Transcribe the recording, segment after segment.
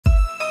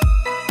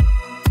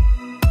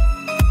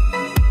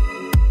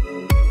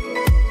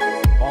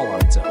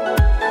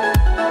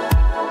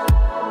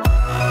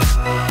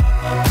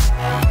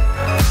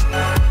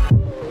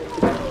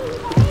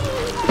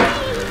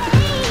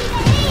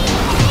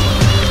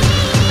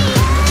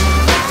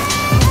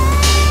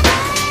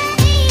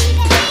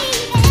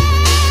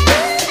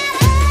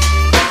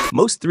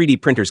Most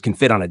 3D printers can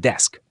fit on a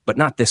desk, but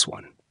not this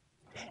one.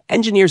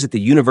 Engineers at the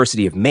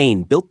University of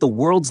Maine built the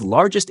world's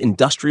largest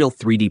industrial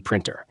 3D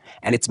printer,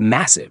 and it's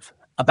massive,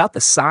 about the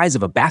size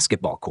of a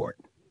basketball court.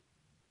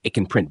 It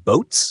can print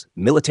boats,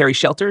 military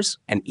shelters,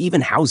 and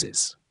even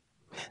houses.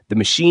 The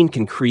machine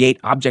can create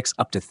objects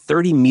up to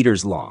 30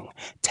 meters long,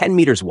 10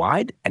 meters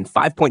wide, and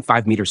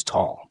 5.5 meters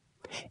tall.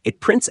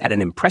 It prints at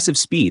an impressive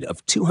speed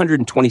of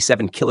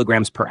 227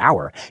 kilograms per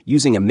hour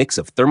using a mix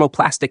of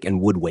thermoplastic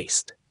and wood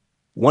waste.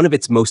 One of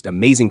its most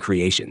amazing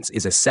creations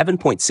is a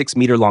 7.6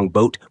 meter long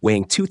boat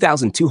weighing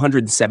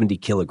 2,270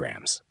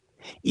 kilograms.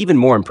 Even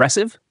more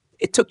impressive,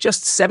 it took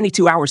just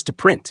 72 hours to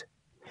print.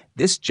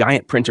 This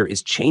giant printer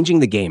is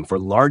changing the game for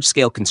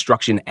large-scale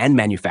construction and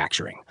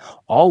manufacturing,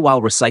 all while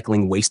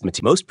recycling waste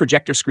material. Most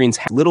projector screens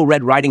have Little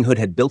Red Riding Hood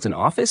had built an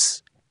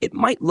office. It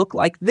might look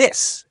like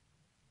this.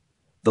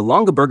 The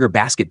Longaberger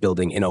Basket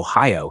Building in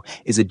Ohio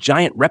is a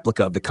giant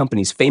replica of the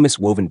company's famous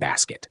woven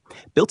basket.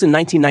 Built in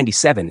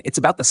 1997, it's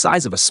about the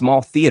size of a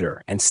small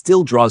theater and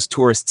still draws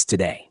tourists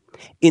today.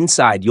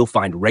 Inside, you'll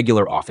find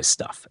regular office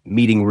stuff,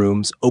 meeting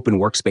rooms, open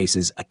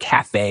workspaces, a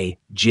cafe,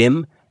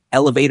 gym,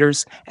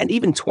 elevators, and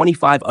even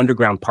 25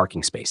 underground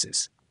parking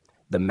spaces.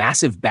 The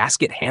massive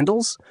basket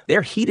handles,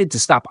 they're heated to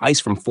stop ice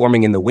from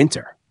forming in the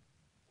winter.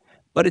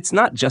 But it's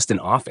not just an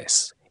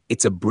office.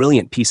 It's a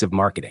brilliant piece of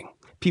marketing.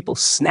 People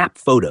snap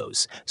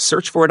photos,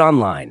 search for it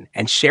online,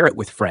 and share it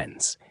with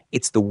friends.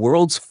 It's the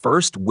world's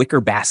first wicker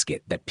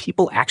basket that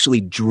people actually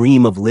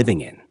dream of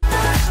living in.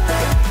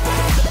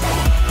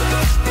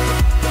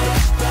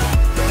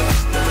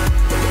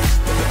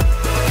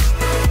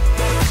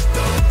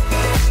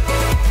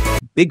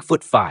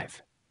 Bigfoot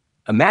 5.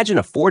 Imagine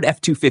a Ford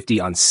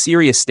F-250 on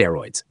serious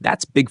steroids.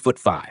 That's Bigfoot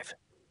 5.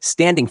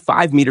 Standing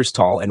 5 meters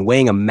tall and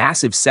weighing a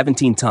massive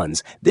 17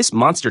 tons, this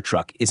monster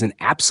truck is an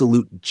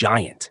absolute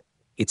giant.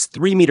 Its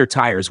 3-meter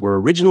tires were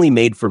originally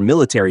made for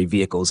military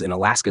vehicles in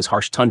Alaska's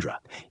harsh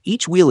tundra.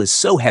 Each wheel is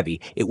so heavy,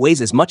 it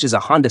weighs as much as a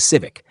Honda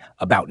Civic,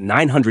 about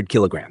 900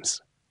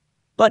 kilograms.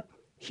 But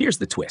here's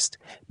the twist.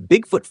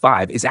 Bigfoot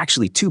 5 is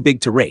actually too big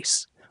to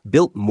race.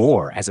 Built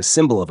more as a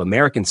symbol of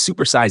American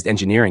supersized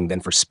engineering than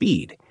for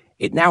speed,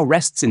 it now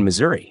rests in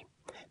Missouri.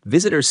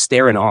 Visitors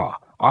stare in awe,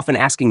 often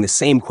asking the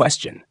same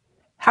question.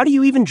 How do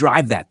you even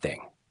drive that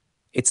thing?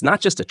 It's not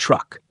just a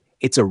truck,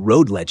 it's a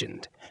road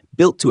legend,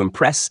 built to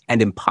impress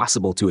and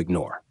impossible to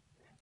ignore.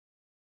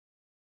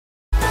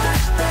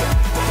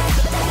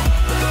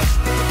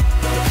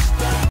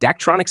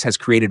 Daktronics has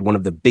created one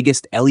of the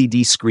biggest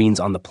LED screens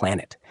on the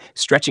planet,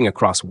 stretching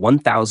across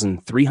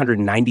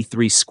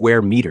 1,393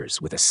 square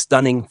meters with a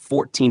stunning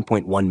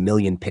 14.1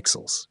 million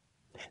pixels.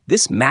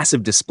 This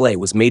massive display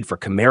was made for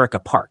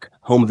Comerica Park,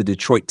 home of the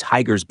Detroit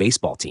Tigers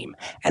baseball team,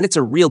 and it's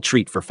a real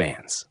treat for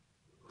fans.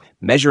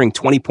 Measuring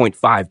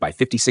 20.5 by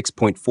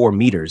 56.4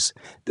 meters,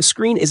 the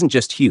screen isn't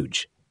just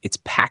huge, it's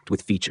packed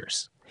with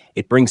features.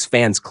 It brings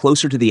fans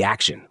closer to the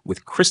action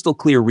with crystal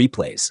clear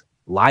replays,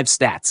 live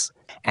stats,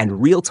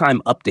 and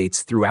real-time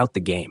updates throughout the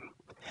game.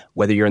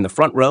 Whether you're in the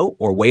front row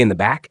or way in the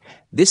back,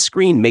 this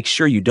screen makes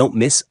sure you don't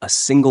miss a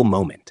single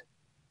moment.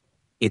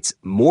 It's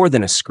more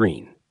than a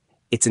screen.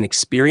 It's an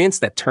experience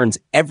that turns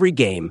every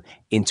game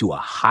into a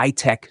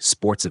high-tech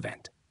sports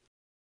event.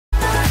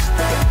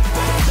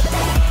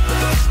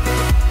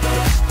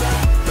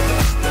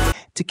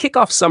 To kick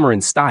off summer in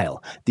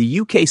style,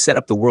 the UK set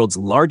up the world's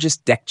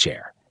largest deck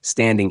chair,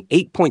 standing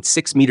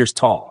 8.6 meters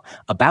tall,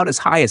 about as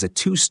high as a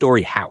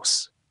 2-story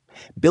house.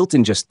 Built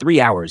in just 3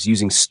 hours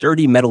using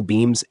sturdy metal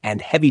beams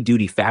and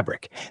heavy-duty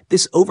fabric,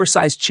 this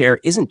oversized chair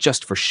isn't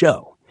just for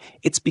show.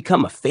 It's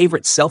become a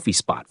favorite selfie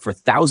spot for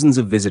thousands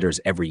of visitors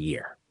every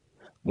year.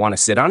 Want to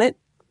sit on it?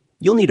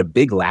 You'll need a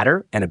big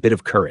ladder and a bit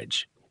of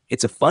courage.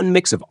 It's a fun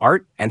mix of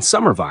art and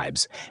summer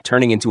vibes,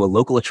 turning into a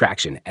local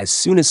attraction as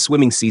soon as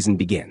swimming season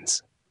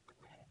begins.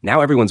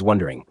 Now everyone's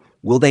wondering,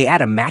 will they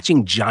add a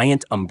matching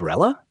giant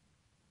umbrella?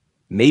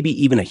 Maybe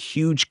even a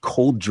huge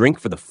cold drink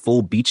for the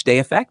full beach day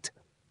effect?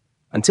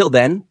 Until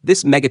then,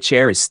 this mega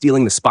chair is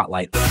stealing the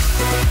spotlight.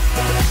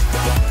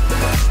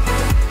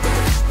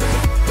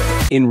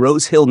 In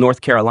Rose Hill, North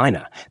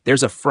Carolina,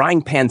 there's a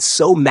frying pan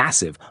so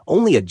massive,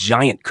 only a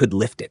giant could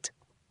lift it.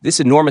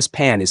 This enormous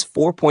pan is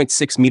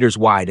 4.6 meters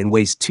wide and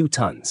weighs 2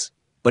 tons.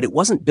 But it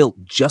wasn't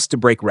built just to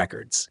break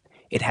records.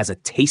 It has a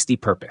tasty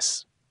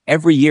purpose.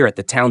 Every year at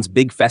the town's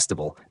big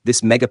festival,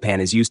 this mega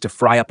pan is used to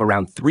fry up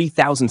around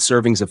 3,000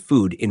 servings of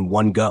food in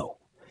one go.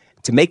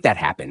 To make that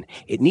happen,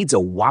 it needs a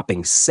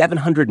whopping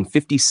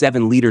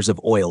 757 liters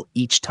of oil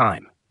each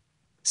time.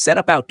 Set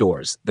up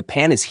outdoors, the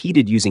pan is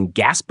heated using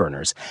gas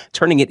burners,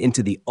 turning it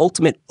into the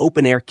ultimate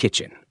open-air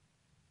kitchen.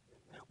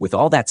 With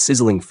all that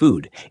sizzling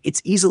food,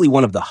 it's easily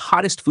one of the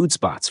hottest food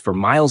spots for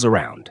miles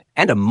around,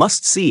 and a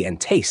must-see and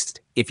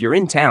taste if you're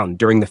in town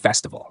during the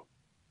festival.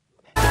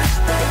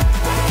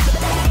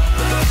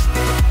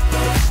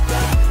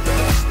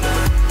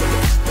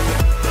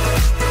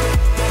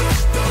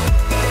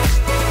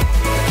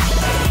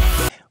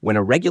 When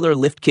a regular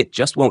lift kit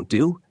just won't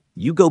do,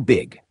 you go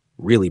big,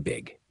 really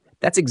big.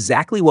 That's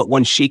exactly what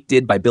one sheik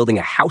did by building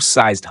a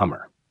house-sized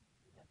Hummer.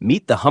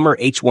 Meet the Hummer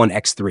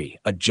H1X3,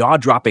 a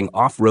jaw-dropping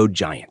off-road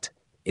giant.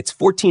 It's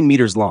 14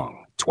 meters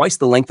long, twice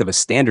the length of a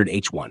standard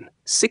H1,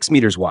 6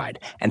 meters wide,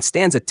 and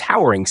stands a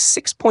towering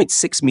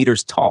 6.6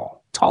 meters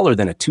tall, taller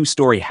than a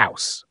two-story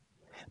house.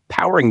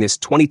 Powering this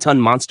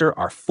 20-ton monster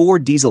are 4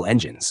 diesel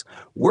engines,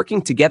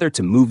 working together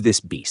to move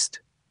this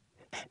beast.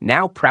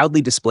 Now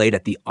proudly displayed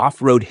at the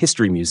Off-Road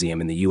History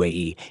Museum in the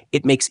UAE,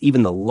 it makes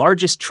even the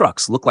largest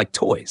trucks look like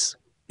toys.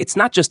 It's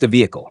not just a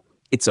vehicle,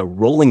 it's a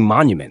rolling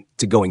monument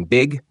to going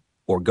big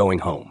or going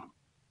home.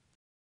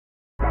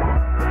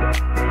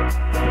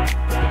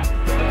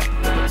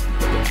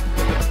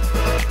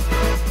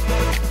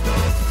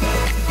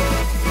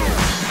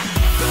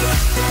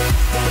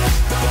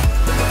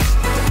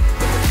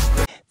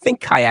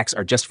 Think kayaks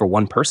are just for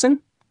one person?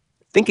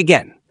 Think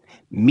again.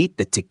 Meet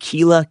the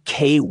Tequila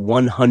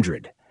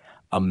K100,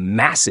 a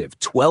massive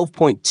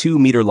 12.2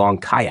 meter long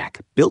kayak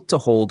built to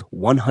hold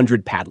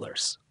 100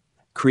 paddlers.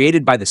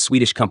 Created by the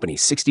Swedish company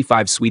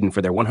 65 Sweden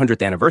for their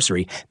 100th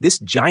anniversary, this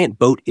giant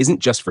boat isn't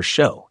just for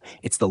show.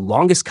 It's the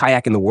longest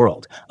kayak in the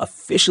world,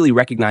 officially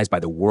recognized by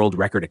the World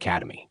Record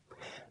Academy.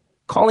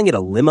 Calling it a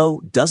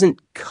limo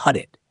doesn't cut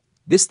it.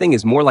 This thing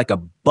is more like a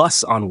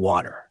bus on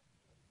water.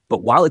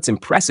 But while it's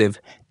impressive,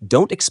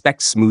 don't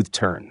expect smooth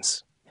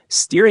turns.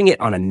 Steering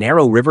it on a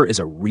narrow river is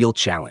a real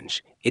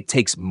challenge. It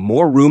takes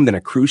more room than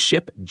a cruise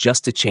ship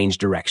just to change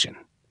direction.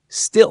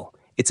 Still,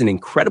 it's an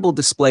incredible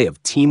display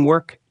of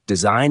teamwork,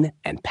 design,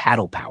 and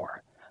paddle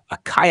power. A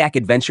kayak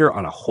adventure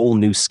on a whole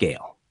new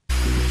scale.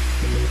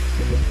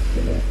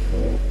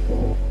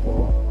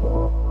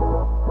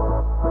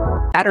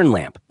 Pattern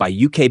lamp by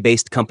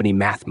UK-based company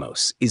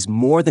Mathmos is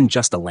more than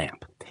just a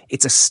lamp.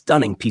 It's a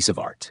stunning piece of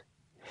art.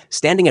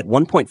 Standing at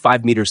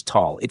 1.5 meters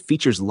tall, it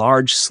features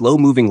large,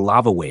 slow-moving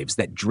lava waves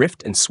that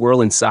drift and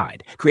swirl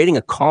inside, creating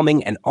a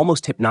calming and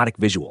almost hypnotic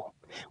visual.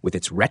 With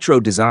its retro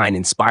design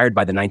inspired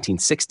by the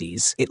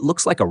 1960s, it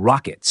looks like a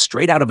rocket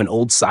straight out of an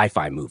old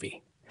sci-fi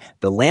movie.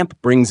 The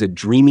lamp brings a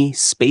dreamy,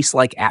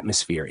 space-like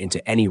atmosphere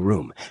into any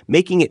room,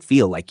 making it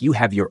feel like you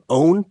have your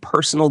own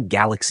personal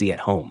galaxy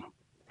at home.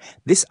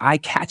 This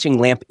eye-catching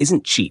lamp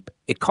isn't cheap.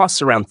 It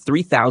costs around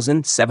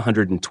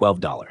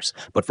 $3,712,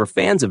 but for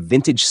fans of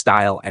vintage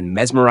style and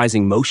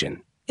mesmerizing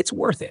motion, it's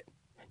worth it.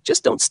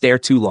 Just don't stare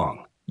too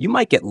long. You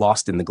might get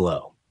lost in the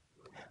glow.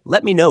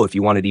 Let me know if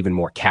you want it even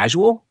more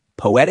casual,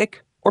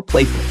 poetic, or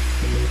playful.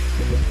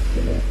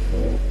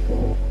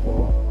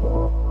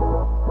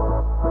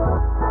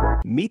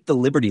 Meet the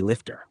Liberty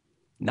Lifter.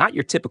 Not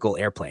your typical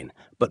airplane,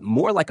 but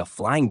more like a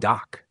flying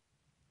dock.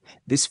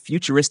 This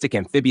futuristic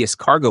amphibious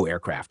cargo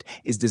aircraft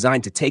is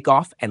designed to take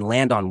off and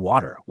land on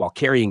water while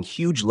carrying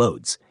huge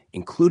loads,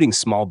 including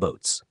small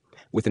boats.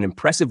 With an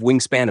impressive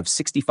wingspan of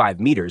 65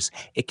 meters,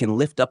 it can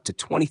lift up to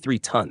 23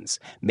 tons,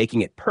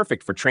 making it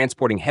perfect for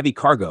transporting heavy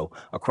cargo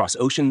across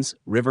oceans,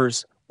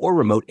 rivers, or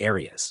remote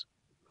areas.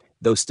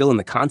 Though still in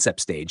the concept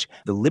stage,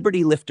 the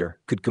Liberty Lifter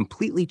could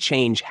completely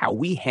change how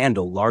we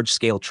handle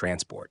large-scale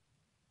transport.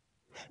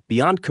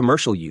 Beyond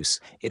commercial use,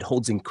 it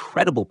holds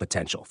incredible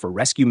potential for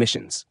rescue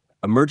missions,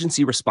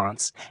 emergency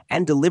response,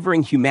 and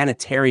delivering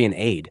humanitarian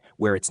aid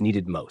where it's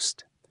needed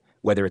most.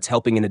 Whether it's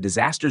helping in a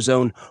disaster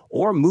zone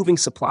or moving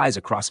supplies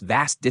across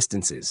vast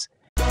distances,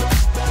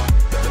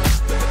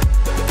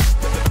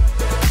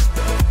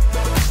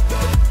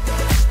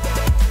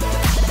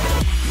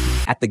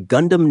 at the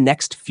Gundam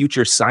Next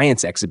Future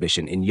Science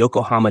exhibition in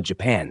Yokohama,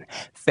 Japan,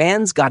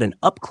 fans got an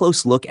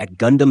up-close look at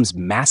Gundam's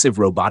massive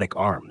robotic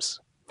arms.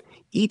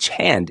 Each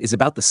hand is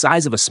about the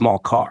size of a small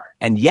car,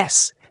 and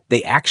yes,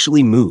 they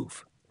actually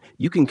move.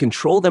 You can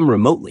control them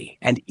remotely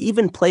and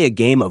even play a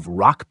game of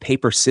rock,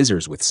 paper,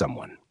 scissors with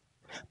someone.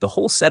 The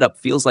whole setup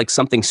feels like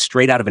something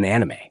straight out of an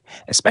anime,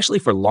 especially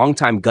for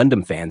longtime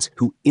Gundam fans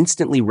who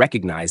instantly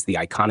recognize the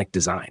iconic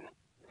design.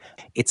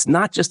 It's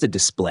not just a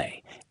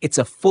display, it's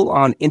a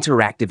full-on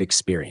interactive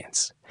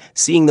experience.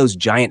 Seeing those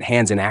giant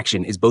hands in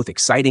action is both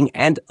exciting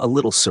and a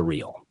little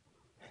surreal.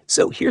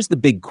 So here's the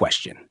big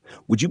question.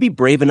 Would you be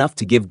brave enough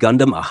to give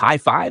Gundam a high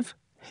five?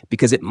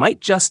 Because it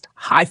might just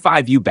high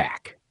five you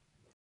back.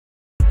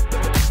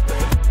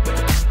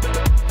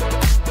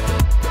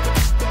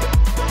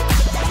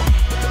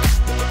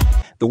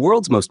 The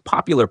world's most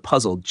popular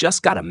puzzle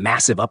just got a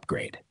massive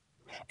upgrade.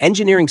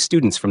 Engineering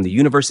students from the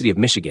University of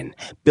Michigan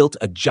built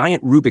a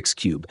giant Rubiks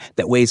Cube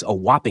that weighs a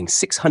whopping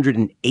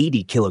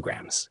 680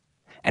 kilograms.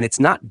 And it's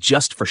not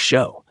just for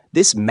show.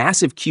 This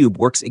massive cube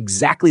works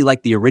exactly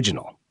like the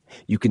original.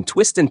 You can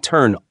twist and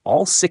turn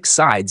all 6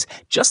 sides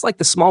just like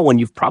the small one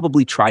you've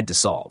probably tried to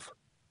solve.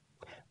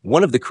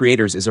 One of the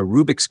creators is a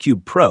Rubiks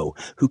Cube Pro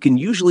who can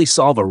usually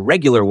solve a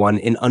regular one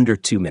in under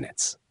 2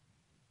 minutes.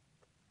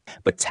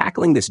 But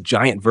tackling this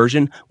giant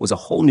version was a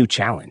whole new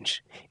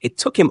challenge. It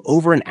took him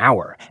over an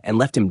hour and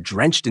left him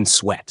drenched in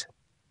sweat.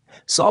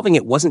 Solving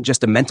it wasn't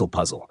just a mental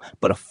puzzle,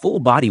 but a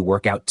full-body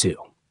workout too.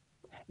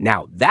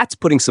 Now that's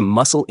putting some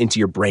muscle into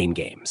your brain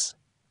games.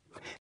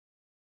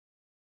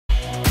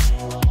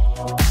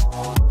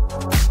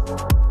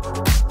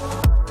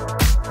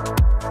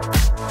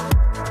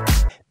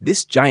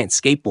 This giant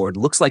skateboard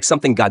looks like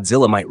something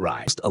Godzilla might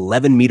ride. Just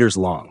 11 meters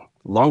long,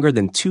 longer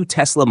than 2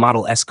 Tesla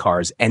Model S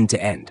cars end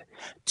to end,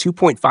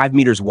 2.5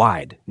 meters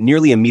wide,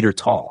 nearly a meter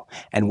tall,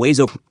 and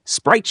weighs over.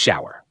 Sprite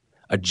Shower,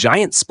 a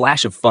giant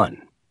splash of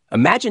fun.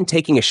 Imagine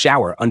taking a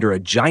shower under a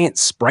giant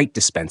Sprite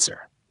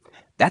dispenser.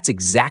 That's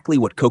exactly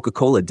what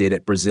Coca-Cola did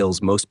at Brazil's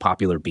most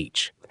popular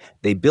beach.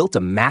 They built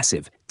a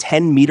massive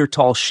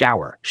 10-meter-tall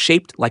shower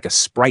shaped like a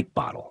Sprite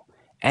bottle,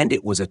 and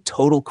it was a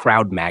total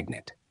crowd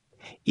magnet.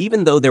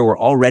 Even though there were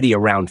already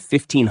around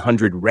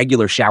 1,500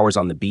 regular showers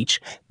on the beach,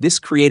 this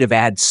creative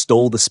ad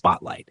stole the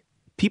spotlight.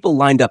 People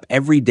lined up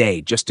every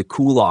day just to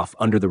cool off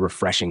under the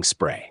refreshing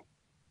spray.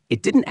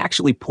 It didn't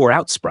actually pour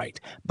out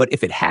Sprite, but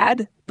if it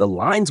had, the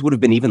lines would have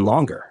been even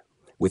longer,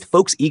 with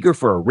folks eager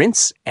for a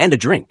rinse and a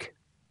drink.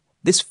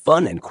 This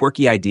fun and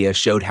quirky idea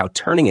showed how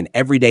turning an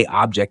everyday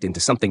object into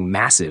something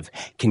massive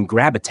can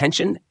grab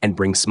attention and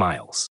bring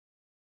smiles.